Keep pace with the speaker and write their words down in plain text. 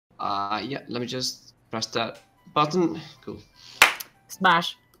Yeah, let me just press that button. Cool.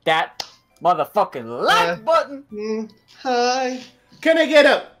 Smash that motherfucking like button. Hi. Can I get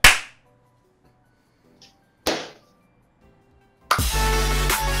up?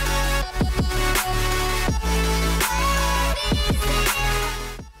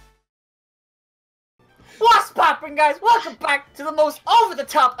 What's poppin', guys? Welcome back to the most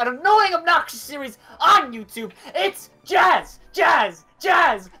over-the-top and annoying, obnoxious series on YouTube. It's Jazz! Jazz!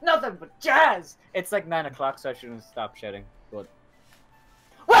 Jazz! Nothing but Jazz! It's like 9 o'clock, so I shouldn't stop shouting. But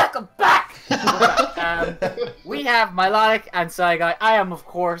welcome back! We have Milotic and Saigai. I am, of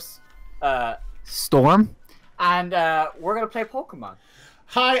course, Storm. And we're gonna play Pokemon.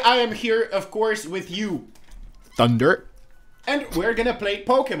 Hi, I am here, of course, with you, Thunder. And we're gonna play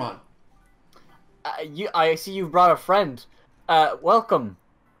Pokemon. I see you've brought a friend. Welcome.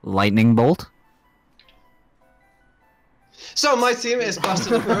 Lightning Bolt. So my team is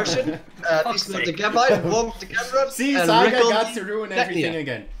Bastard Version, the Gabite, Womp the Camera, See, and Saiga Rickle got to ruin everything Technia.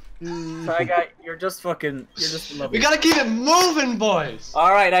 again. Saigai, you're just lovely. We gotta keep it moving, boys!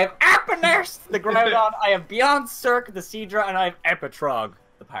 Alright, I have Aggronix, the Groudon, I have Beyond Cirque, the Seadra, and I have Epitrog,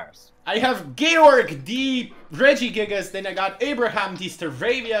 the Paris. I have Georg, the Regigigas, then I got Abraham, the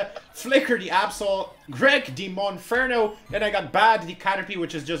Staravia, Flicker, the Absol, Greg, the Monferno, then I got Bad, the Caterpie,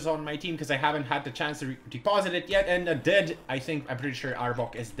 which is just on my team because I haven't had the chance to deposit it yet, and Dead, I'm pretty sure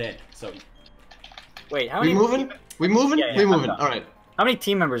Arbok is dead, so... Wait, how many... We moving? We moving? Yeah, we moving, alright. How many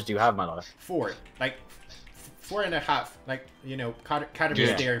team members do you have, my lord? 4. Like, 4.5. Like, you know, Caterpie's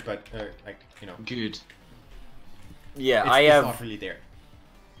Good. there, but, like, you know... Good. Yeah, It's not really there.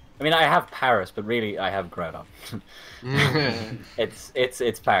 I mean, I have Paris, but really, I have Groudon.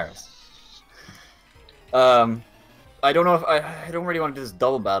 It's Paris. I don't know if I don't really want to do this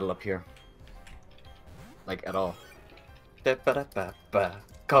double battle up here. Like, at all.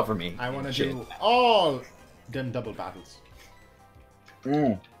 Cover me. I want to do all them double battles.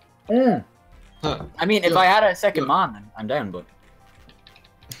 Huh. I mean, if I had a second Mon, then I'm down, but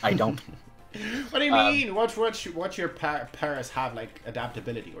I don't. What do you mean? What's your Paris have, like,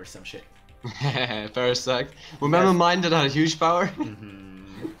 adaptability or some shit? Parasect. Remember mine that had a huge power?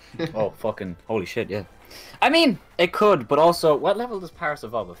 Oh, fucking holy shit, yeah. I mean, it could, but also, what level does Paris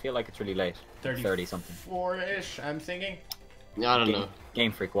evolve? I feel like it's really late. 30 something. 4-ish, I'm thinking. I don't know.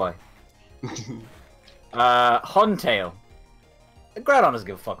 Game Freak, why? Huntail. Groudon doesn't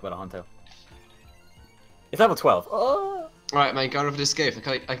give a fuck about a Huntail. It's level 12. Oh. Alright, my encounter for this cave.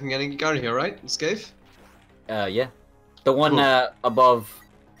 I can get an encounter here, right? This cave? Yeah. The one Cool. above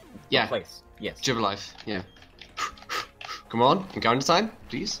Yeah. the place. Yes. Life. Yeah. Come on, encounter time,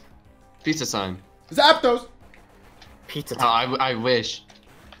 please. Pizza time. Zapdos! Pizza Oh, time. I wish.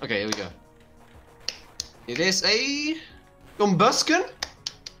 Okay, here we go. It is a Combustion.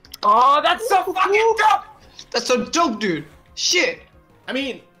 Oh, that's so fucking dope! That's so dope, dude. Shit. I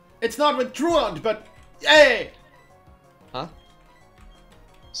mean, it's not with Truant, but yay! Huh?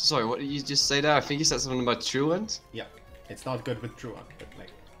 Sorry, what did you just say there? I think you said something about truant. Yeah, it's not good with Truant, but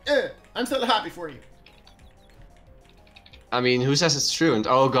like, I'm still happy for you. I mean, who says it's truant?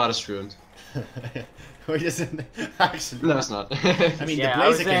 Oh god, it's truant. Wait, isn't actually? No, it's not. I mean, Yeah, the I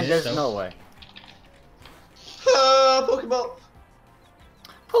was Blaziken saying is, there's so. no way. Pokeball.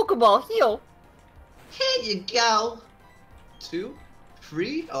 Pokeball, heal. Here you go. 2,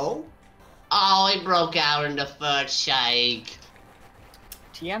 3, oh. Oh, he broke out in the first shake.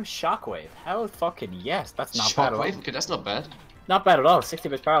 TM Shockwave. Hell fucking yes. That's not bad at all. Shockwave? Okay, that's not bad. Not bad at all. 60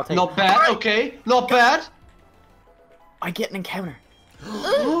 bits power. I'll take Not it. bad, okay. Not bad. I get an encounter.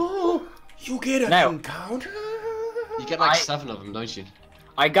 You get an Now- encounter? You get like I- 7 of them, don't you?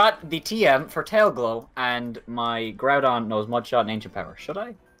 I got the TM for Tail Glow, and my Groudon knows Mudshot and Ancient Power. Should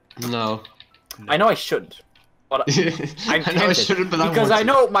I? No. I know I shouldn't. But I'm I know I tempted, shouldn't, but because I I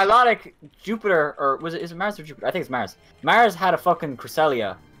know Milotic, Jupiter, or is it Mars or Jupiter? I think it's Mars. Mars had a fucking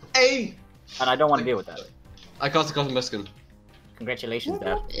Cresselia, Hey! and I don't want to deal with that. I got the Combustion. Congratulations,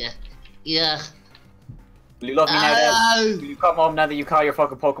 Dad. Yeah. Yeah. Will you love me now, Dad? Oh. Will you come home now that you call your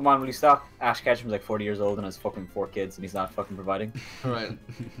fucking Pokemon? Will you stop? Ash Ketchum's like 40 years old and has fucking 4 kids, and he's not fucking providing. Alright.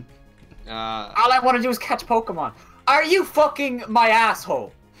 All I want to do is catch Pokemon. Are you fucking my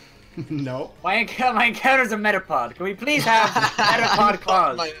asshole? No. My encounter's a Metapod. Can we please have Metapod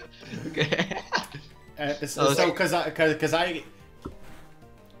claws? Okay. So, cause I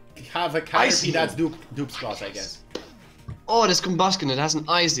have a Caterpie that's Dupe's Claws, I guess. Oh, this Combustion, it has an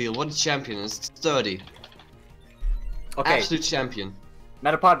Iceal. What a champion. It's 30. Okay, Absolute champion.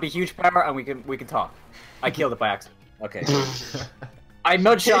 Metapod be huge power, and we can talk. I killed it by accident. Okay. I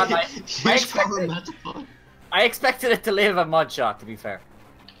Mudshot. Huge power Metapod. I expected it to live a Mudshot, to be fair.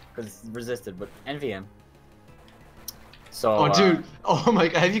 because it's resisted, but NVM. So. Oh, dude. Oh my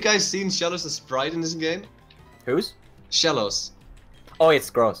god. Have you guys seen Shellos' sprite in this game? Whose? Shellos. Oh, it's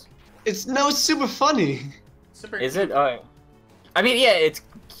gross. It's super funny. Super Is cute. it? I mean, yeah, it's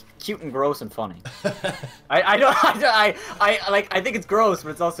cute and gross and funny. I think it's gross, but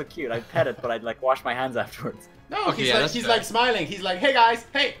it's also cute. I pet it, but I'd like wash my hands afterwards. No, Okay, he's yeah, like that's he's fair. like smiling. He's like, hey guys,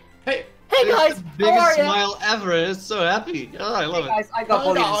 hey. Hey It's guys, the how are biggest ya? smile ever. And it's so happy. Oh, I love Hey it. guys, I got Oh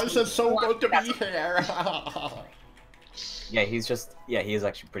bullied. in gosh, school. it's so good to be here. Yeah, he is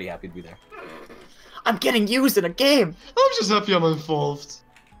actually pretty happy to be there. I'm getting used in a game. I'm just happy I'm involved.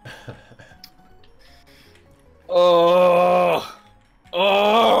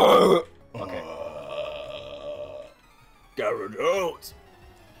 Oh. Okay. Gyarados.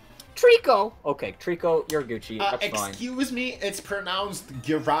 Trico. Okay, Trico, you're Gucci. That's fine. Excuse me, it's pronounced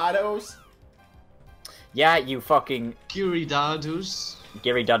Gyarados. Yeah, you fucking Gyarados.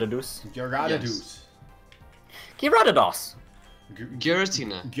 Gary Dadadus. Gyarados. Gyarados.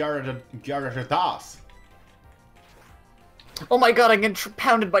 Giratina. Gyarados. Oh my god, I'm getting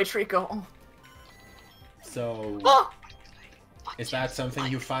pounded by Trico. Oh. So, Ah! is that something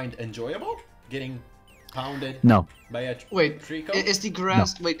you find enjoyable? Getting pounded No. by a Wait, Trico? is the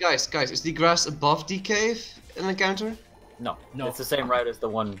grass... Wait, guys, is the grass above the cave in the counter? No. No. It's the same route as the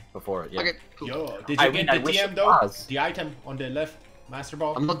one before it. Yeah. Okay, cool. Yo, did I you mean, get I the wish TM it though? was. The item on the left, Master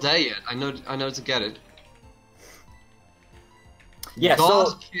Ball? I'm not there yet. I know to get it. Yeah, God,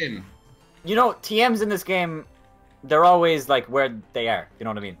 so Kim. you know, TMs in this game, they're always like where they are. You know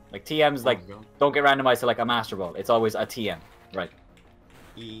what I mean? Like TMs, like my God. don't get randomized to like a Master Ball. It's always a TM, right?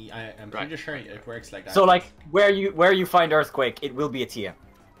 I'm pretty sure it works like that. So like where you find Earthquake, it will be a TM.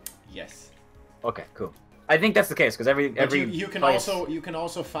 Yes. Okay, cool. I think that's the case because every But you can place-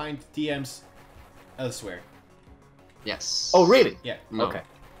 also find TMs elsewhere. Yes. Oh really? Yeah. No. Okay.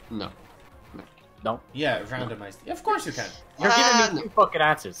 No. No. Yeah, randomized. Yeah, of course you can. You're Ah, giving me two fucking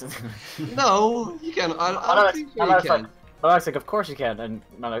answers. No, you can. I Alex- don't think you Alex can. like, Alex like, of course you can, and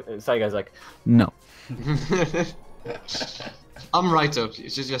Saigai's like, no. I'm right up.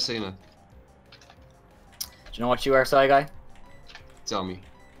 It's just so you know. Do you know what you are, Saigai? Tell me.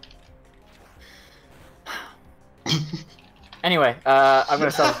 Anyway, I'm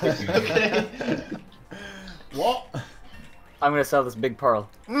gonna sell this big, What? I'm gonna sell this big pearl.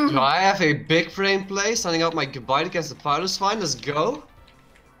 Do I have a big brain play sending out my goodbye against the powder swine? Let's go.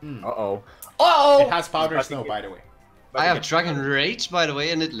 Uh-oh. Uh-oh! It has powder It's snow, by the way. I have Dragon Rage, by the way,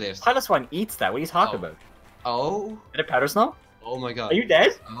 and it lived. Pilot Swine eats that. What are you talking Oh. about? Oh. Did it powder snow? Oh my god. Are you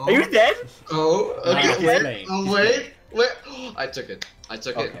dead? Oh. Are you dead? Oh, Nice okay. Wait. play. Oh, wait. Wait. I took it. I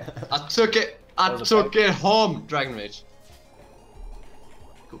took it. Okay. I took it. I That was a took it home. Dragon Rage.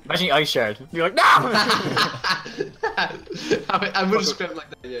 Imagine you ice shard. You're like, no! I would have screamed like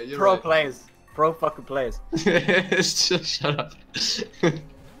that. Yeah, you're Pro right. plays. Pro fucking plays. Just shut up.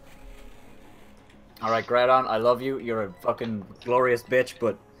 Alright, Gradon, I love you. You're a fucking glorious bitch,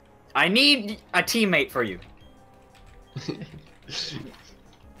 but I need a teammate for you.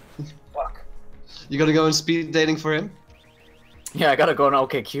 Fuck. You gotta go on speed dating for him? Yeah, I gotta go on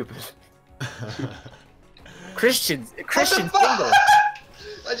OK Cupid. Christian single.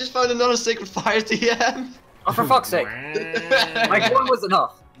 I just found another Sacred Fire TM. Oh, for fuck's sake. Like, one was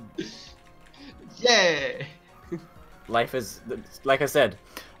enough. Yay! Life is, like I said,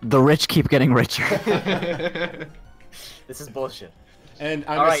 the rich keep getting richer. This is bullshit. And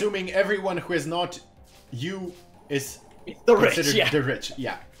I'm Alright. assuming everyone who is not you is The rich, considered yeah. the rich.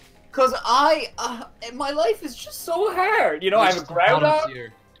 Yeah. Cause my life is just so hard. You know, I have a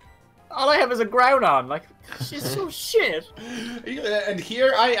Groudon. All I have is a Groudon. Like, she's so shit. And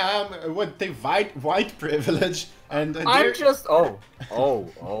here I am with the white privilege, and I'm there- just, oh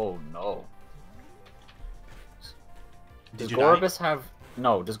no. Did Does you die? Gorbis have,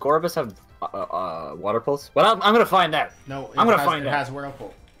 no, does Gorbis have, Water Pulse? Well, I'm gonna find out. No, I'm gonna has, find it out. has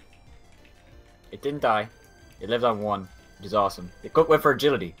Whirlpool. It didn't die. It lived on 1, which is awesome. It went for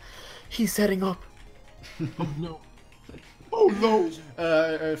agility. He's setting up. Oh no. Oh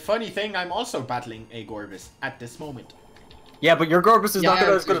no. Funny thing, I'm also battling a Gorbis at this moment. Yeah, but your Gorbis is Yeah, not I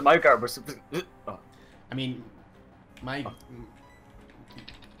am as good too. as my Gorbis. Oh. I mean, my...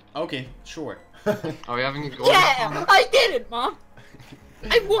 Okay, sure. Are we having a go? Yeah, I did it, Mom.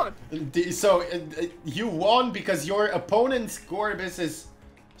 I won. So, you won because your opponent's Gorbis is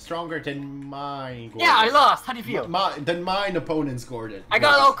stronger than my Gorbis. Yeah, I lost. How do you feel? Than mine opponent scored it. I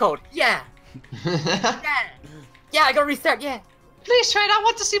got an O code. Yeah. Yeah. Yeah, I got restart. Yeah. Please, Trade, I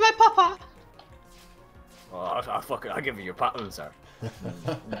want to see my papa. Oh, I'll give you your pattern, sir.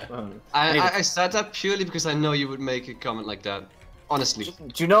 I said that purely because I know you would make a comment like that. Honestly.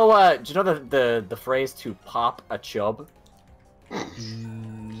 Do you know the phrase to pop a chub?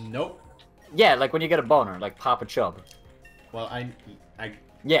 Nope. Yeah, like when you get a boner, like pop a chub. Well, I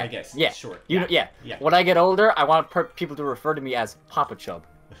Yeah. guess. Yeah. Sure. Yeah. Yeah. When I get older, I want people to refer to me as Papa Chub.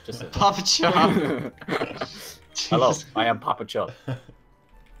 Just Papa Chub. Hello, I am Papa Chub.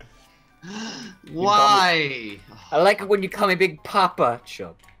 Why? I like it when you call me Big Papa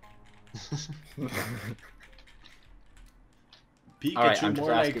Chub. Pikachu Alright, I'm just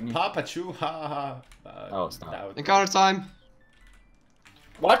more like asking you. Papa Chu. Ha ha. Oh, stop. Encounter time.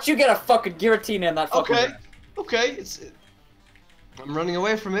 Watch you get a fucking guillotine in that fucking. Okay. Okay. I'm running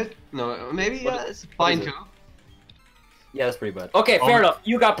away from it. No, maybe it's what is Pineco. Yeah, that's pretty bad. Okay, fair enough.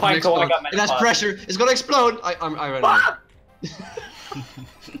 You got Pineco, I got It has Metapod. pressure. It's gonna explode. I ran away. Ah!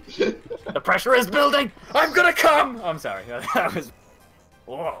 The pressure is building. I'm gonna come. I'm sorry. That was.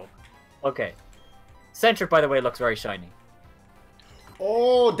 Whoa. Okay. Centric, by the way, looks very shiny.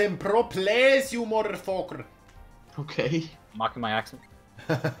 Oh, them pro plays, you motherfucker. Okay. Mocking my accent.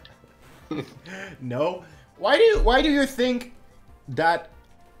 No. Why do you think that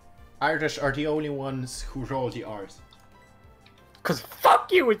Irish are the only ones who roll the R's? Cause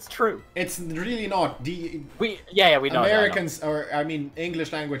fuck you, it's true. It's really not. The We know. Americans, or I mean,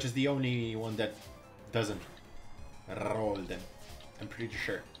 English language is the only one that doesn't roll them. I'm pretty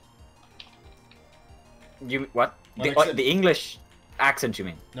sure. You what? Well, The English accent, you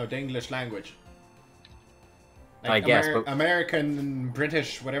mean? No, the English language. I guess, but American,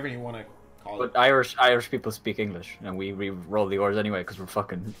 British, whatever you want to call it. but Irish people speak English, and we roll the R's anyway because we're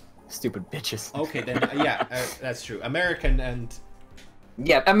fucking stupid bitches. Okay, then yeah, that's true. American and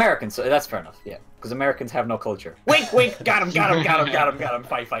Yeah, Americans. So that's fair enough. Yeah, because Americans have no culture. Wink, wink. Got him. Got him. Got him. Got him. Got him.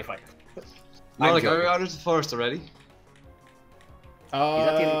 Fight. Fight. Fight. No, like, are we out of the forest already?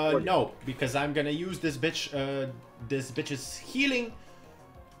 no, because I'm gonna use this bitch's healing,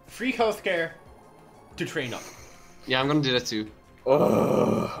 free healthcare, to train up. Oh, Yeah, I'm gonna do that too.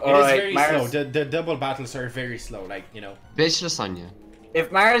 It is very slow. The double battles are very slow. Like, you know. Bitch lasagna.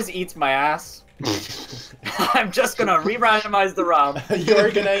 If Mars eats my ass, I'm just gonna re-randomize the round,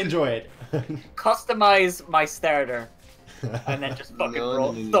 You're gonna enjoy it. customize my starter, and then just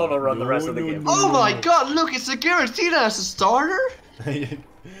fucking solo run the rest of the game. Oh my god, look, it's a Giratina as a starter?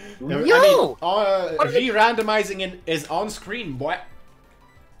 Yo! Re-randomizing is on screen, boy.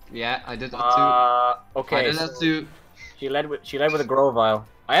 Yeah, I did that too. Okay. I did that too. She led with a Grovyle.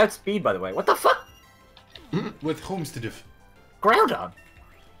 I outspeed, by the way. What the fuck? With Homestead. Groudon.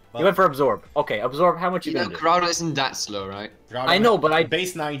 You went for Absorb. Okay, Absorb. How much you You know, gonna do? Groudon isn't that slow, right? I know, but I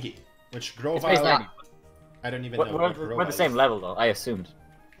base 90, which it's base Grovyle. 90. I don't even know. What We're the same level though. I assumed.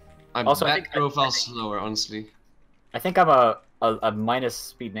 I Also, I bet think- Groval's slower, honestly. I think I'm a minus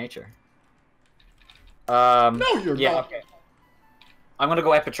speed nature. No, you're yeah, not. okay. I'm gonna go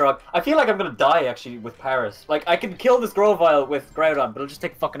Epitrog. I feel like I'm gonna die actually with Paris. Like I can kill this Grovyle with Groudon, but it'll just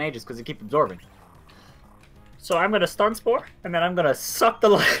take fucking ages because it keep absorbing. So I'm gonna Stun Spore, and then I'm gonna suck the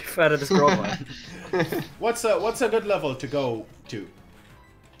life out of this Grovyle. What's a good level to go to?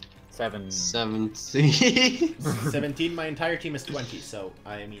 7. 70. 17. My entire team is 20, so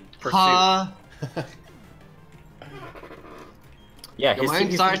I mean. Ha! Yeah, My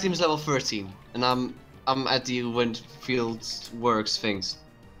entire team is level 13, and I'm at the Windfield Works things.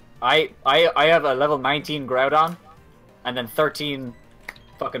 I have a level 19 Groudon, and then 13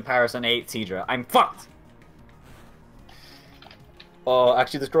 fucking Paris and 8 Seadra. I'm fucked! Oh,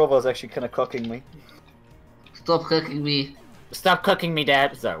 actually this Grovyle is actually kind of cooking me. Stop cooking me. Stop cooking me,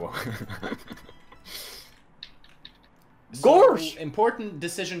 Dad! Sorry, well. Gorge! Important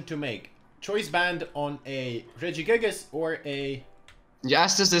decision to make. Choice band on a Regigigas or a... You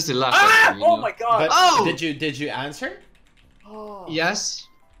asked us this the last Ah! episode, you Oh know. my god! But Oh! did you answer? Oh. Yes.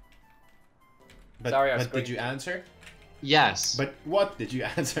 But, Sorry, I but screamed. did you answer? Yes. But what did you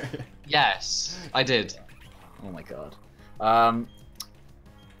answer? Yes. I did. Oh my god.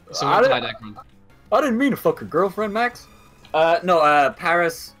 So I what didn't- did I I didn't mean to fuck your girlfriend, Max. No,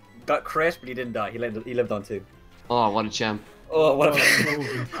 Paris got crit, but he didn't die. He lived on 2. Oh, what a champ. Oh, what a...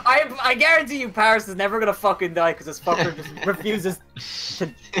 Oh, I guarantee you Paris is never gonna fucking die because this fucker just refuses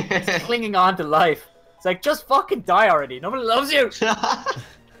to... He's clinging on to life. It's like, just fucking die already. Nobody loves you!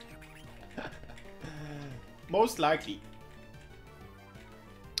 Most likely.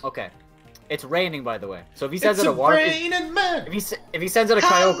 Okay. It's raining, by the way. So if he sends It's it a water... raining man! If he sends it a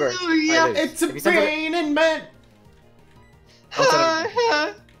Kyogre... Hallelujah! I lose. It's a If he sends it raining man!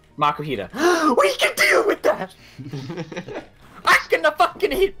 Makuhita. We can deal with that! I can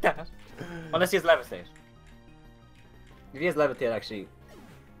fucking hit that! Unless he has Levitate. If he has Levitate, actually...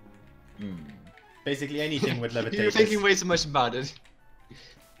 Basically anything with levitate. You're thinking way too much about it.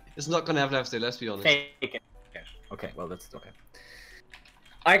 It's not gonna have levitate, let's be honest. Fake it. Okay, well that's okay.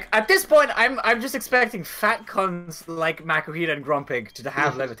 At this point, I'm just expecting fat cunts like Makuhita and Grumpig to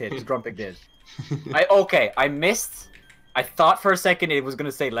have levitate, because Grumpig did. I missed. I thought for a second it was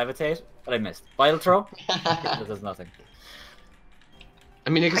gonna say levitate, but I missed. Vital throw? That does nothing. I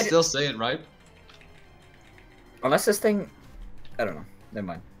mean, you can still say it, right? Unless this thing... I don't know. Never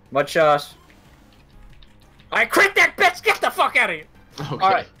mind. Mud shot. I crit that bitch! Get the fuck out of here! Okay.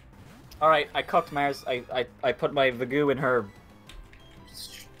 Alright. Alright, I cooked Mars. I put my Vagu in her...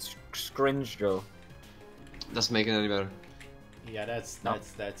 Scringe drill. Doesn't make it any better. Yeah, that's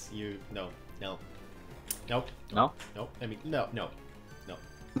you. No. Nope. No? Nope. I mean, no. No.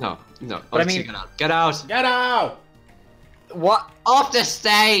 But I mean- get out. Get out! Get out! What? Off the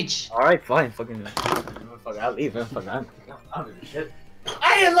stage! Alright, fine. Fucking... Fuck, I'll leave. Fuck, I don't give a shit.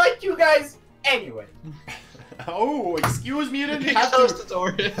 I didn't like you guys anyway. Oh, excuse me, you didn't He have closed to. the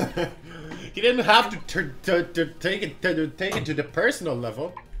door. He didn't have to take it to the personal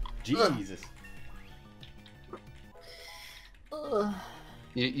level. Jesus.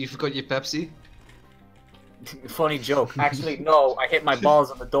 You forgot your Pepsi? Funny joke. Actually, no. I hit my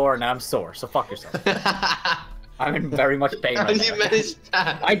balls on the door and I'm sore. So fuck yourself. I'm in very much pain How right do you now. manage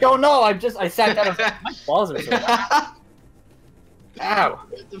that? I don't know. I sat down and my balls are sore. Ow.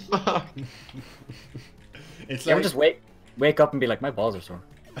 What the fuck? It's You ever like just wake up and be like, my balls are sore.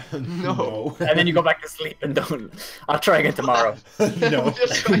 No. And then you go back to sleep and don't. I'll try again tomorrow. No.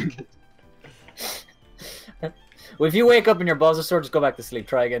 Just like- Well, if you wake up and your balls are sore, just go back to sleep.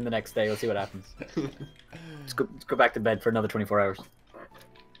 Try again the next day. We'll see what happens. Just go back to bed for another 24 hours.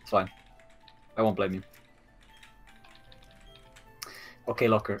 It's fine. I won't blame you. Okay,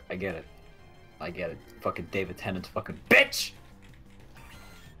 Locker, I get it. I get it. Fucking David Tennant, fucking bitch.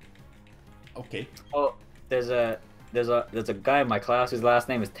 Okay. Oh, there's a guy in my class whose last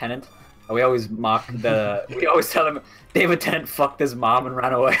name is Tennant. And we always mock the. We always tell him David Tennant fucked his mom and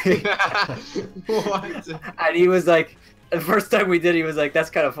ran away. What? And he was like, the first time we did, he was like, "That's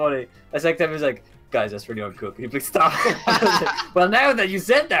kind of funny." The second time, he was like, "Guys, that's really uncool. Can you please stop?" I was like, well, now that you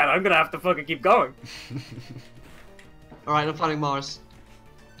said that, I'm gonna have to fucking keep going. Alright, I'm fighting Mars.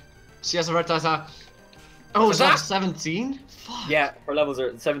 She has a red tata. Oh, What's is that that? 17? Fuck. Yeah, her levels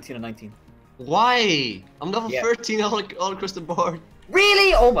are 17 and 19. Why? I'm level Yeah. 13 all across the board.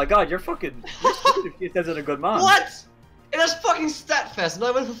 Really? Oh my god, you're fucking. You're stupid if you says it a good man. What? It was fucking Statfest and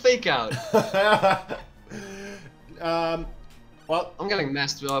I went for fake out. Well, I'm getting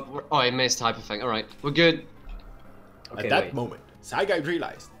messed up. Oh, I missed Hyperfang. Alright, we're good. Okay, at that wait. moment, Saigai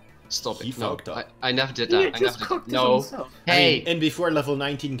realized. Stop it. He No, fucked up. I never did He that. I just never cooked did it that. No. himself. Hey. And before level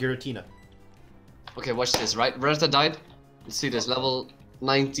 19 Giratina. Okay, watch this, right? Resta died. Let's see this. Level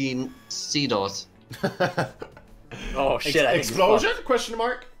 19 C dot. Oh shit! I think it's Explosion? Question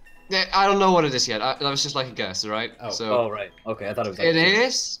mark? Yeah, I don't know what it is yet. That was just like a guess, right? Oh. So Oh right. Okay, I thought it was. Like it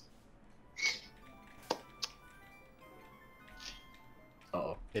is.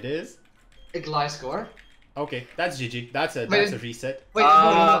 Uh-oh. It is? A Gliscor. Okay, that's GG. That's a Wait. reset. Wait,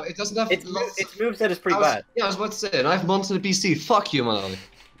 no. It doesn't have. Its moveset is pretty bad. Yeah, I was about to say it. I have Monster the PC. Fuck you, Milotic.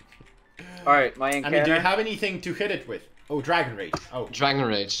 All right, my I encounter. mean, do you have anything to hit it with? Oh, Dragon Rage. Oh, Dragon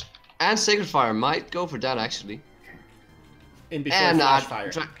Rage. And Sacred Fire might go for that, actually. in before And Flash Fire.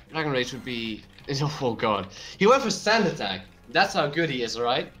 Dragon Rage would be... Oh god. He went for Sand Attack. That's how good he is,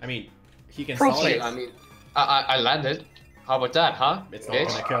 alright? I mean, he can Pro solve play, it. I mean... I landed. How about that, huh? It's not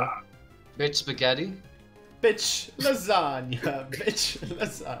Bitch? gonna kill. Bitch spaghetti. Bitch lasagna. Bitch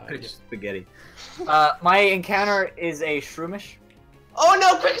lasagna. Spaghetti. My encounter is a Shroomish. Oh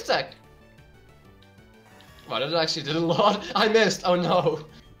no, quick attack! Wow, that actually did a lot. I missed. Oh no.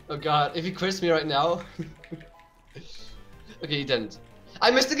 Oh god, if he crits me right now. Okay, he didn't.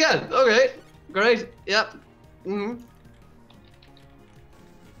 I missed again. Okay, great. Yep.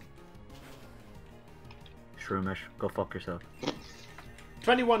 Shroomish, go fuck yourself.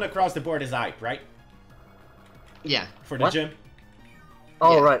 21 across the board is out, right? Yeah. For the What? gym.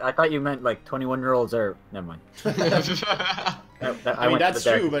 Oh Yeah. right, I thought you meant like 21-year-olds are. Never mind. I mean, that's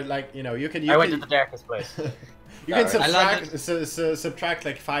true, but like, you know, you can... I went to the darkest place. You can Sorry. I subtract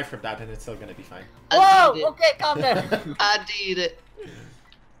like 5 from that and it's still gonna be fine. Whoa! Okay, calm down. I did it.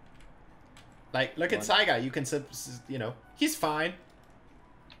 Like, look at Saigai, you can you know, he's fine.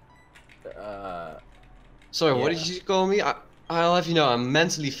 Sorry, what Yeah. did you call me? I'll have you know, I'm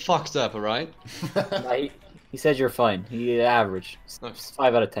mentally fucked up, alright? He said you're fine. He average. Nice.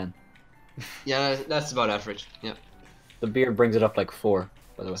 5 out of 10. Yeah, that's about average. Yeah. The beer brings it up like 4.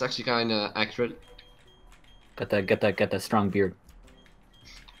 By the way, It's actually kinda accurate. get that strong beard.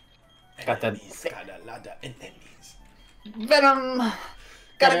 Got that. Enemies, got a lot of enemies. Venom.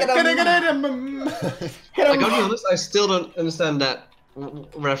 Gotta get him. Hit I him. gotta be honest, I still don't understand that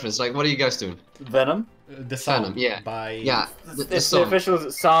reference. Like, what are you guys doing? Venom. The song Venom, yeah. by... Yeah, the It's the song.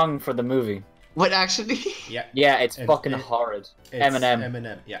 official song for the movie. What, actually? Yeah. Yeah, it's fucking horrid. It's Eminem.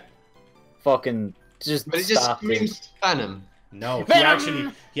 Eminem, yeah. Fucking just But it just stop it. screams Venom. No, he Venom!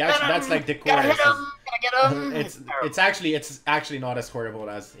 actually, that's like the Gotta chorus. hit him. Gotta get him. It's actually not as horrible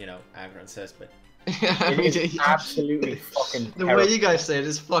as, you know, Aggronix says, but... I mean, It is absolutely fucking the terrible. way you guys say it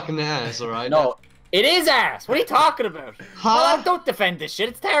is fucking ass, alright? No, it is ass. What are you talking about? Huh? No, don't defend this shit.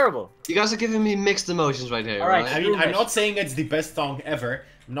 It's terrible. You guys are giving me mixed emotions right here, Alright, right? I mean, I'm not saying it's the best song ever.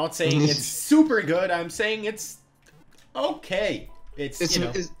 I'm not saying it's super good. I'm saying it's okay. It's you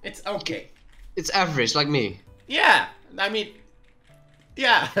know, it's okay. It's average, like me. Yeah, I mean,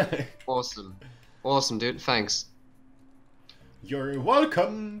 yeah. Awesome. Awesome, dude. Thanks. You're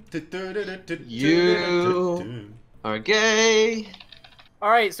welcome. You are gay. All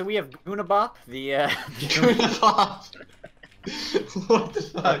right, so we have Goonabop, the. What the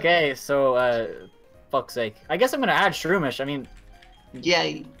fuck? Okay, so fuck's sake. I guess I'm gonna add Shroomish. I mean,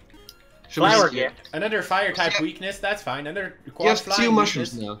 Yay. flower Yeah. gift. Another fire type weakness. That's fine. Another You quad have flying 2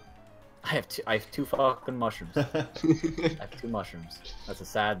 mushrooms weakness. now. I have two fucking mushrooms. I have 2 mushrooms. That's a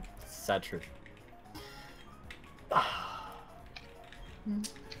sad truth.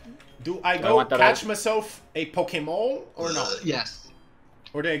 Do I I go want that catch out. myself a Pokemon or not? Yes.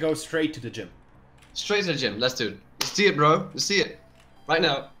 Or do I go straight to the gym? Straight to the gym. Let's do it. Let's see it, bro. Let's see it. Right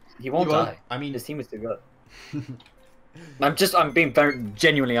now. He won't You won't? die. I mean, His team is too good. I'm being very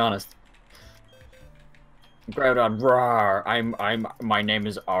genuinely honest. Groudon, roar! My name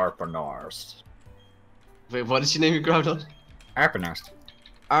is Arpanarst. Wait, what did you name your Groudon? Arpanarst.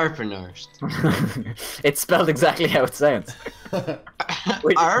 Arpanarst. It's spelled exactly how it sounds.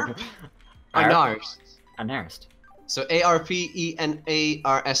 Wait. Arp? Arpanarst. Arpanarst. So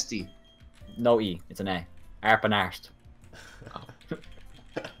Arpenarst. No E, it's an A. Arpanarst.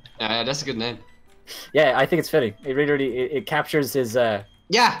 Yeah, that's a good name. Yeah, I think it's fitting. It really it captures his Yeah!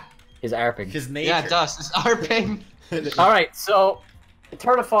 arping. his nature. Yeah, it does. It's Arping. Alright, so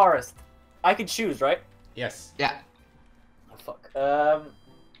Turtle Forest. I could choose, right? Yes. Yeah. Oh, fuck.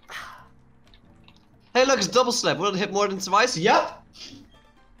 Hey, look, it's double slap. Will it hit more than twice? Yup!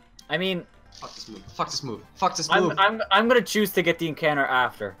 I mean, Fuck this move. Fuck this move. Fuck this move. I'm gonna choose to get the encounter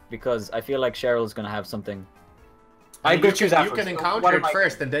after because I feel like Cheryl's gonna have something. I'm gonna choose after. You can So encounter what it am I-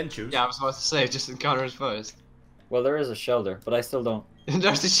 first and then choose. Yeah, I was about to say, just encounter it first. Well, there is a shelter, but I still don't.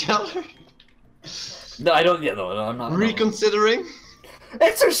 There's the shelter. No, I don't. Yeah, no, I'm not. Reconsidering.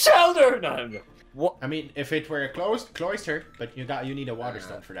 It's a shelter. No. What? I mean, if it were a cloister, but you need a water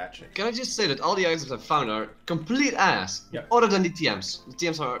stone for that shit. Can I just say that all the items I've found are complete ass. Yep. Other than the TMs. The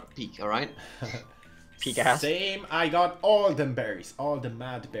TMs are peak, alright? Peak ass. Same. I got all them berries, all the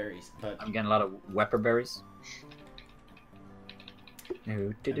mad berries, but I'm getting a lot of Wepper berries.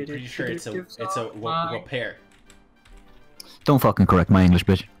 I'm pretty sure it's a pair. Don't fucking correct my English,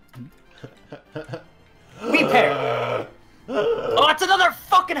 bitch. We pair. Oh, it's another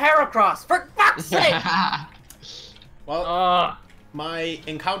fucking Heracross! For fuck's sake! Well, my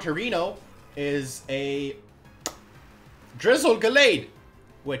Encounterino is a Drizzle Gallade,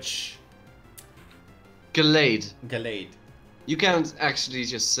 which Gallade. Gallade. You can't actually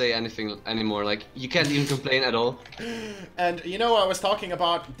just say anything anymore. Like, you can't even complain at all. And you know, I was talking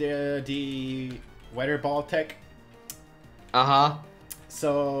about the weather ball tech. Uh-huh.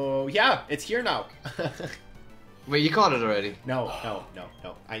 So yeah, it's here now. Wait, you caught it already? No.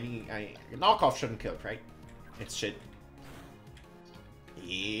 Knockoff shouldn't kill, right? It's shit.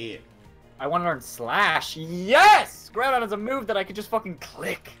 Yeah. I want to learn Slash. Yes! Groudon is a move that I could just fucking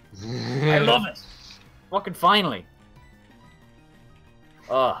click. I love it. Fucking finally.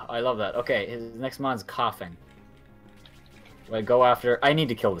 Oh, I love that. Okay, his next mon's coughing. Do I go after... I need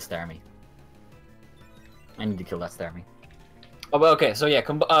to kill the Starmie. I need to kill that Starmie. Oh, well, okay, so yeah,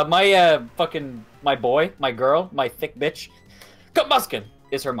 my boy, my girl, my thick bitch, Combuskin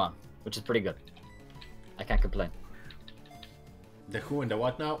is her mom, which is pretty good. I can't complain. The who and the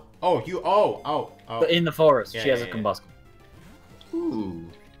what now? Oh, oh. In the forest, Yeah, she has yeah, a yeah. Combuskin, Ooh.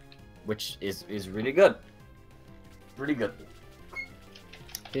 which is really good. Really good.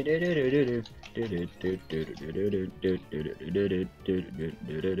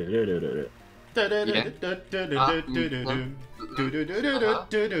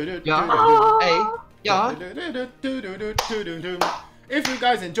 Yeah. Hey. Yeah. If you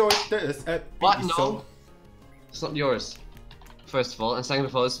guys enjoyed this What? episode, No. It's not yours. First of all, and second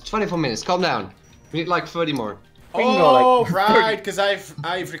of all, it's 24 minutes. Calm down. We need like 30 more. bingo, Oh, like, right, because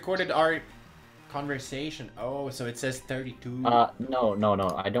I've recorded our conversation. Oh, so it says 32. No.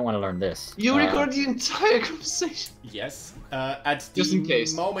 I don't want to learn this. You recorded the entire conversation. Yes. At Just the in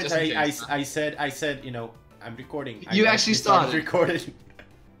case. moment Just in case. I said, you know, I'm recording. You I actually started started. recording.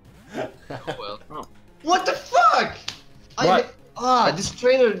 Oh well. Oh. What the fuck? What? This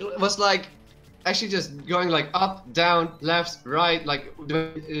trainer was like actually just going like up, down, left, right, like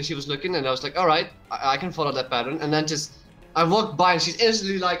she was looking, and I was like, all right, I can follow that pattern, and then just I walked by and she's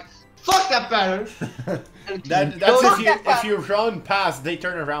instantly like, fuck that pattern. And That's fuck that if pattern. you run past, they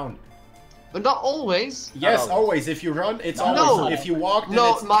turn around. But not always. Yes, always. always. If you run, it's No. always. If you walk, then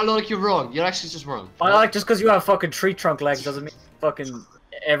No, it's... Milotic, you're wrong. You're actually just wrong. I like just because you have fucking tree trunk legs doesn't mean fucking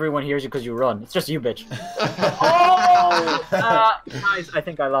everyone hears you because you run. It's just you, bitch. Oh! Guys, I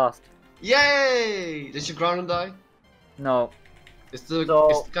think I lost. Yay! Did you ground and die? No. It's the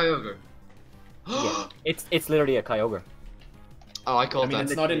So- Kyogre. Yeah. It's literally a Kyogre. Oh, I I called mean, that.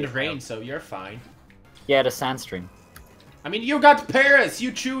 it's not in the rain, so you're fine. Yeah, the Sandstream. I mean, you got Paris.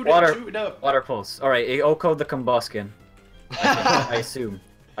 You chewed it up. Water pulse. Alright, Oko the Combuskin. I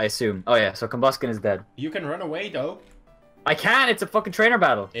assume. Oh yeah, so Combuskin is dead. You can run away though. I can! It's a fucking trainer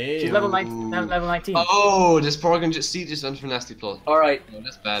battle. She's Ew. level 19. Level 19. Oh, this Porygon just went for nasty plot. Alright, Oh,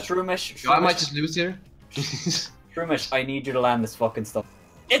 that's bad. Shroomish. I might just lose here. Shroomish, I need you to land this fucking stuff.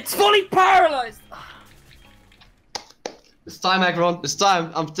 It's fully paralyzed! It's time, Aggron. It's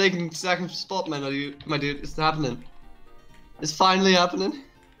time. I'm taking second spot, man. My dude, it's happening. It's finally happening.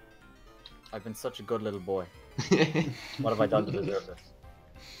 I've been such a good little boy. What have I done to deserve this?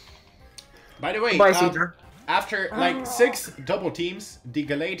 By the way, Goodbye, Cedar. after like 6 double teams, the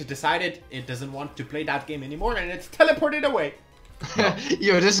Galate decided it doesn't want to play that game anymore, and it's teleported away.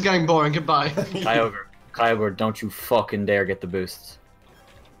 Yo, this is getting boring. Goodbye. Kyogre, don't you fucking dare get the boosts.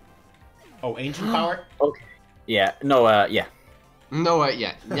 Oh, ancient power. Okay. Yeah, no, yeah. No way.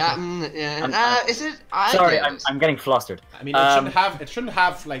 Yeah. Is it? Sorry, guess. I'm getting flustered. I mean, it shouldn't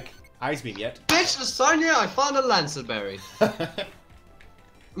have like Ice Beam yet. Bitch, Lasagna, I found a Lancerberry.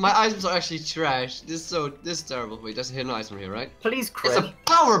 My items are actually trash. This is terrible. Wait, there's a hidden item here, right? Please, It's Chris. a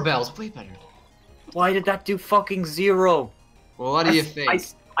power belt. Way better. Why did that do fucking 0? Well, what do you think?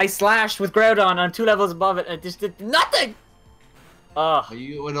 I slashed with Groudon on 2 levels above it and it just did nothing! Are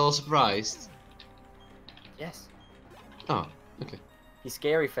you at all surprised? Yes. Oh, okay. He's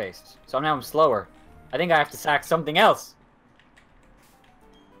scary faced. So now I'm slower. I think I have to sack something else.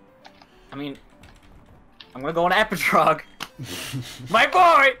 I mean, I'm gonna go on Epitrog. My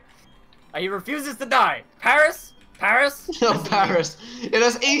boy! He refuses to die. Paris? No, Paris. It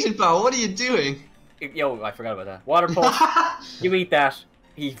has ancient power. What are you doing? Yo, I forgot about that. Water pulse. You eat that.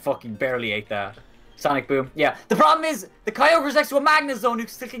 He fucking barely ate that. Sonic Boom. Yeah. The problem is, the Kyogre's next to a Magnezone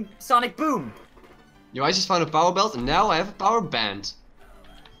who's sticking Sonic Boom. Yo, I just found a power belt and now I have a power band.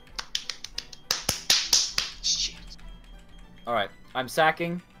 Shit. Alright, I'm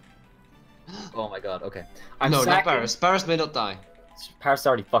sacking. Oh my god, okay. I'm No, not sacking. Paris. Paris may not die. Paris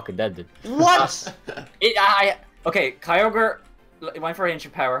already fucking dead, dude. What? Okay, Kyogre went for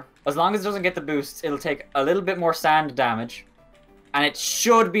ancient power. As long as it doesn't get the boosts, it'll take a little bit more sand damage. And it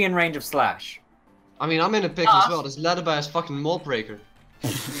should be in range of Slash. I mean, I'm in a pick as well. This led by his fucking mold breaker.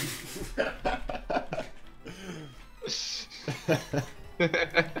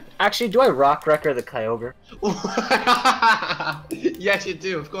 Actually, do I rock wrecker the Kyogre? Yes, you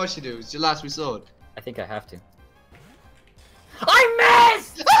do. Of course you do. It's your last resort. I think I have to. I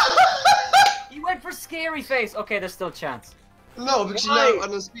missed! He went for scary face. Okay, there's still a chance. No, because Why? you're now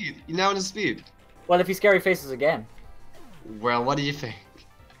on the speed. You're now on the speed. Well, if he scary faces again. Well, what do you think?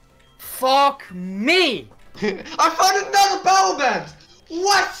 Fuck me! I found another power band!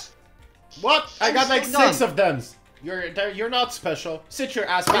 What? What? I I'm got like so done. 6 of them. You're not special. Sit your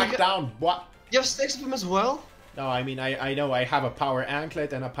ass back down. What? You have 6 of them as well? No, I mean I know I have a power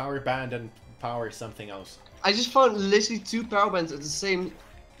anklet and a power band and power something else. I just found literally 2 power bands at the same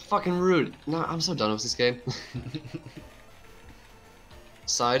fucking route. No, I'm so done with this game.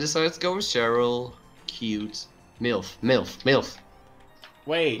 Sai decides to go with Cheryl. Cute. MILF.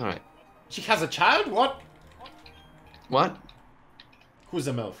 Wait. Alright. She has a child? What? What? Who's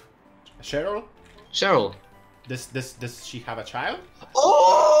a MILF? Cheryl? Cheryl. Does she have a child?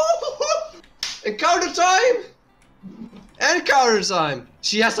 Oh! Encounter time! Encounter time!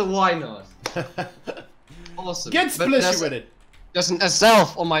 She has a why not? Awesome. Get But splishy with it. there's an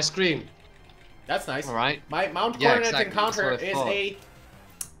SLF on my screen. That's nice. Alright. My Mount Yeah, Coronet exactly. encounter That's what I is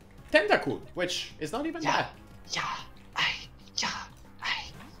thought. a Tentacool, which is not even bad.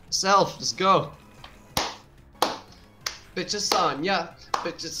 Self, let's go. Bitches on, yeah.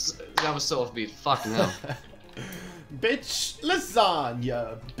 Bitches. That was so offbeat. Fucking hell. Bitch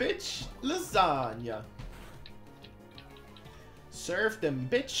lasagna. Bitch lasagna. Serve them,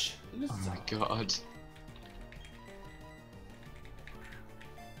 bitch. Oh my god.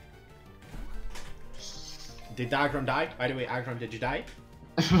 Did Aggron die? By the way, Aggron, did you die?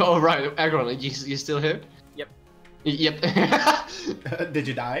 Oh right, Aggron, you still here? Yep. Yep. Did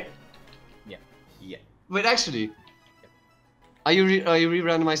you die? Yeah. Yeah. Wait, actually, are you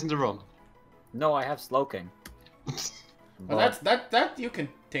re-randomizing the ROM? No, I have Slowking. Well, that you can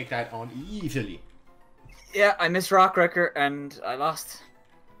take that on easily. Yeah, I missed Rock Wrecker and I lost.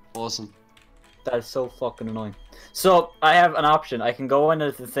 Awesome. That is so fucking annoying. So I have an option. I can go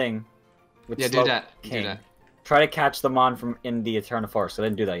into the thing. With Yeah, do that. Do that. Try to catch them on from in the Eternal Forest. I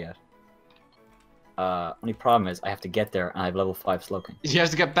didn't do that yet. Only problem is I have to get there and I have level 5 Slowking. You have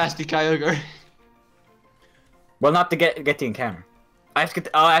to get past the Kyogre. Well, not to get the encounter. I have to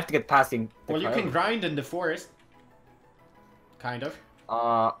get. I have to get past the. Well, you can grind in the forest. Kind of.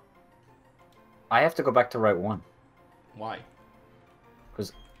 I have to go back to Route 1. Why?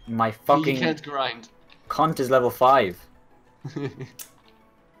 Because my fucking You can't grind. cunt is level 5.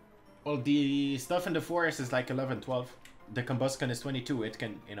 Well, the stuff in the forest is like 11, 12. The Combustion is 22. It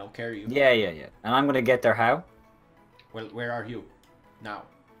can, you know, carry you. Yeah. And I'm gonna get there how? Well, where are you now?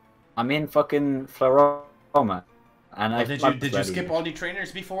 I'm in fucking Floroma. And I Did you skip all the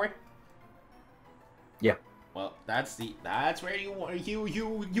trainers before? Yeah. Well, that's where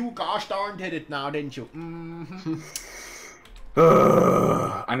you gosh darn did it now, didn't you? Mm-hmm.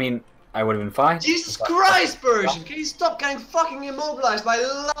 I mean, I would have been fine. Jesus Christ, Persian! Can you stop getting fucking immobilized by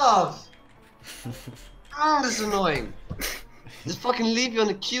love? Oh, this is annoying. Just fucking leave you on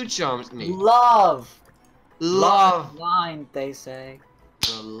the Q charm with me. Love. Love. Blind, they say.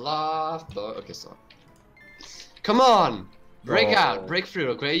 The love. Okay, stop. Come on! Break Oh. out, break through,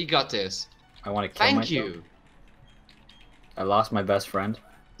 okay? You got this. I want to kill Thank myself. you. I lost my best friend.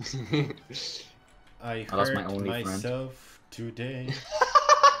 I lost my hurt only friend. myself today.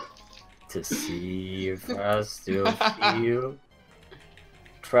 To see if I still feel.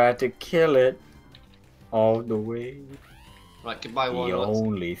 Try to kill it all the way. Right, goodbye, The one.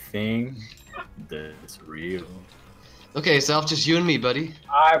 only thing that's real. Okay, Self, just you and me, buddy.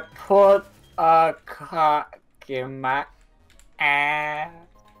 I put a cock in my ass.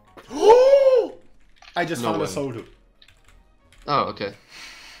 I just No found way. a Soldu. Oh, okay.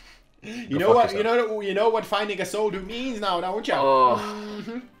 You know what? You know what finding a Soldu means now, don't you? Oh.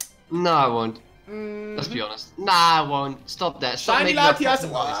 Mhm. No, I won't. Let's be honest. Nah, I won't. Stop that. Stop Shiny making that Latias,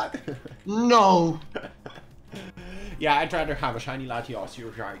 fucking what? noise. No. Yeah, I'd rather have a shiny Latios.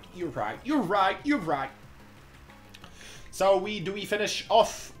 You're right. You're right. You're right. You're right. So do we finish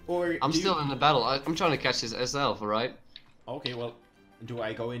off or? I'm do still you... in the battle. I'm trying to catch this Self, alright? Okay, well, do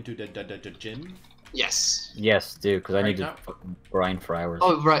I go into the gym? Yes. Yes, dude, because I Right need now? to fucking grind for hours.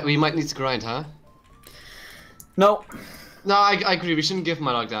 Oh, right. We might need to grind, huh? No. No, I agree. We shouldn't give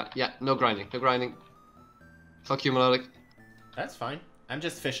Milotic that. Yeah, no grinding. No grinding. Fuck you, Milotic. That's fine. I'm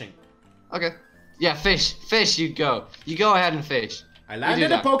just fishing. Okay. Yeah, fish. Fish, you go. You go ahead and fish. I do landed a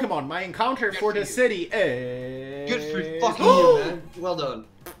that. Pokemon. My encounter for for the you. city is... Good for fucking you, man. Well done.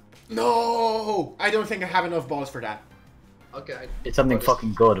 No! I don't think I have enough balls for that. Okay. It's something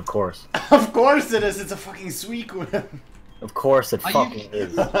fucking good, of course. Of course it is. It's a fucking Suicune. Of course it Are fucking you-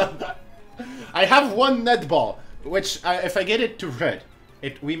 is. I have one net ball, which if I get it to red,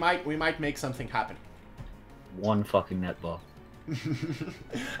 we might make something happen. One fucking netball.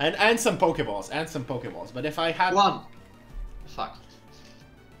 and some Pokeballs, But if I had One. Fuck.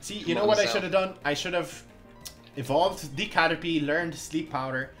 see, you Come know on, what I Sal. should have done? I should have evolved the Caterpie, learned Sleep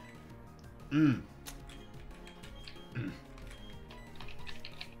Powder.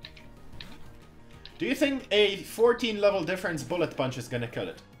 Do you think a 14 level difference Bullet Punch is gonna kill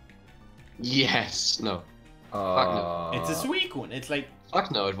it? Yes. No. no. It's a Suicune. It's like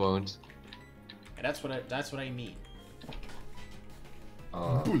Fuck no, it won't. that's what I mean.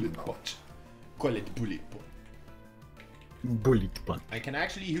 Uh, Bullet Punch. Call it Bullet Punch. bullet punch. I can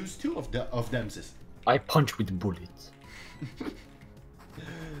actually use two of them. Sis. I punch with bullets.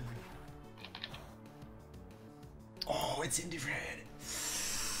 Oh, it's in the red.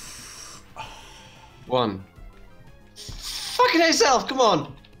 One. Fucking yourself, come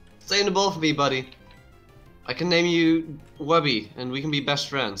on! Stay in the ball for me, buddy. I can name you Webby, and we can be best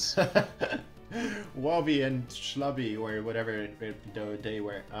friends. Wobby and Schlubby, or whatever they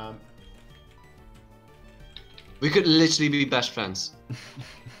were. We could literally be best friends.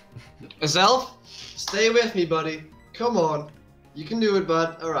 Self, stay with me, buddy. Come on. You can do it,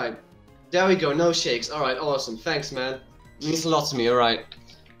 bud. Alright. There we go, no shakes. Alright, awesome. Thanks, man. Means a lot to me, alright.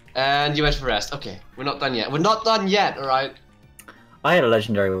 And you went for rest. Okay, we're not done yet. We're not done yet, alright? I had a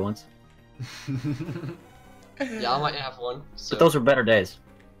legendary once. Yeah, I might have one. So. But those were better days.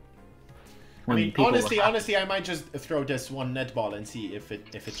 I When mean, people were honestly, I might just throw this one netball and see if it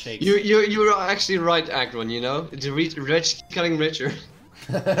shakes. You were actually right, Aggron, you know? The rich getting richer.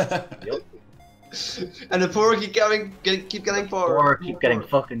 Yep. And the poor keep getting poorer. Or keep getting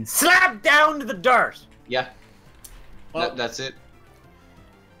fucking slapped down to the dirt. Yeah. Well, That's it.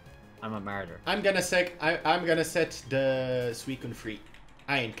 I'm a martyr. I'm gonna set the Suicune free.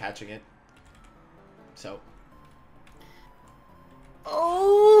 I ain't catching it. So.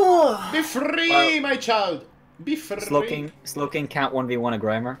 Oh! Be free, my child! Be free! Slowking can't 1v1 a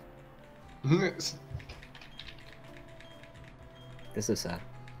Grimer. This This is sad.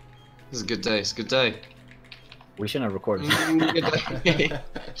 is a good day. It's a good day. We shouldn't have recorded Good day.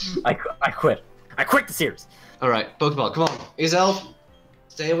 I quit. I quit the series. Alright, Pokeball, come on. Elf,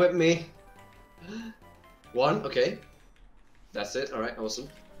 stay with me. 1, okay. That's it, alright, awesome.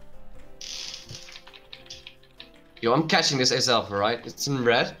 Yo, I'm catching this Elf, alright? It's in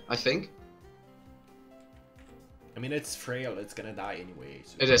red, I think. I mean, it's frail. It's gonna die anyway.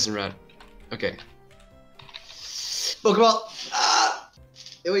 So. It is in red. Okay. Pokeball! Ah!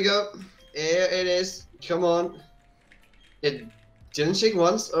 Here we go. Here it is. Come on. It didn't shake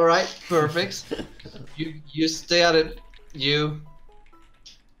once. Alright, perfect. You stay at it. You.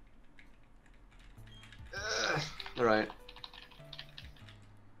 Alright.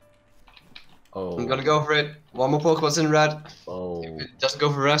 Oh. I'm gonna go for it. One more Pokemon's in red. Oh. If it doesn't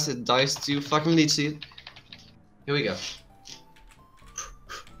go for rest, it dies to fucking Leech Seed. Here we go.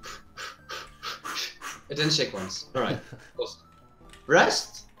 It didn't shake once. Alright.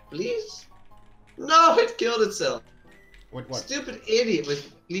 Rest? Please? No, it killed itself. What? Stupid idiot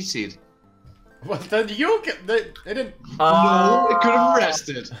with Leech Seed. What? Then you can. It didn't. No, it could have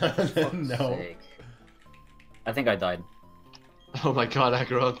rested. No. Sake. I think I died. Oh my god,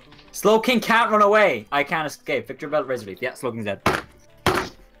 Aggron. Slowking can't run away. I can't escape. Victor Belt Razor Leaf. Yeah, Slowking's dead.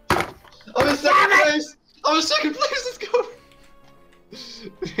 I'm in second place! I'm in second place, let's go!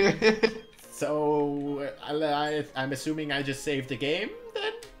 So I'm assuming I just saved the game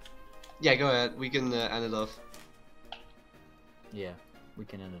then. Yeah, go ahead. We can end it off. Yeah, we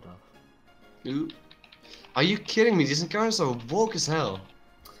can end it off. Ooh. Are you kidding me? These encounters are woke as hell.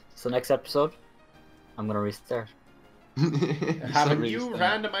 So next episode, I'm gonna restart. Haven't you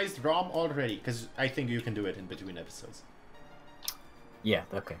randomized ROM already? Because I think you can do it in between episodes. Yeah,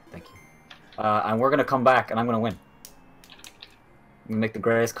 okay, thank you. And we're gonna come back, and I'm gonna win. I'm gonna make the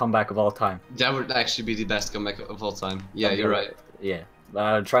greatest comeback of all time. That would actually be the best comeback of all time. Yeah, you're right. Yeah,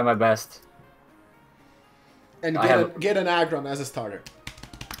 I'll try my best. And get an Aggron as a starter.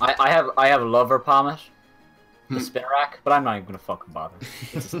 I have a Lover Palmet, the spin rack, but I'm not even gonna fucking bother.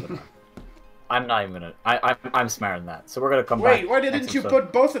 It's a spin rack. I'm not even gonna. I'm smarter than that. So we're gonna come back. Wait, why didn't you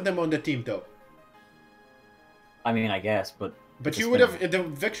put both of them on the team though? I mean, I guess, but you would have. The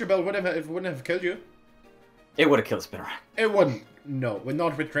Victor Bell wouldn't have killed you. It would have killed spin rack. It wouldn't. No, but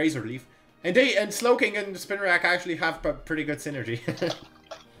not with Razor Leaf. And Slowking and Spinarak actually have pretty good synergy.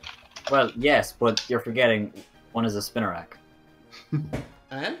 Well, yes, but you're forgetting one is a Spinarak.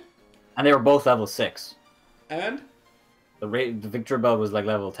 And they were both level 6. And? The Victor Bell was like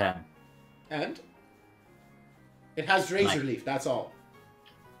level 10. And? It has Razor Leaf, that's all.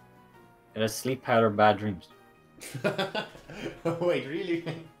 It has Sleep Powder, Bad Dreams. Wait, really?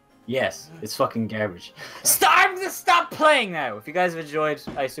 Yes, it's fucking garbage. Stop playing now! If you guys have enjoyed,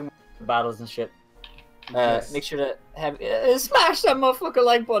 I assume, the battles and shit, Yes. make sure to have smash that motherfucker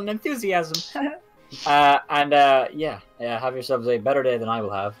like button, enthusiasm. Yeah, have yourselves a better day than I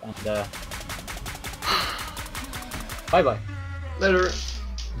will have, and bye bye. Later.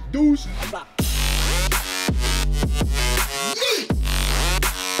 Deuce. Bye.